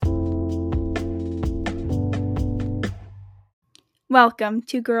Welcome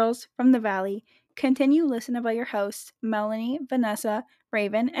to Girls from the Valley. Continue listening about your hosts, Melanie, Vanessa,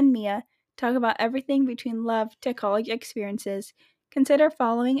 Raven, and Mia, talk about everything between love to college experiences. Consider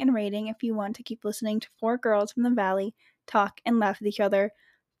following and rating if you want to keep listening to four girls from the Valley talk and laugh with each other.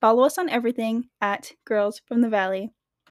 Follow us on everything at Girls from the Valley.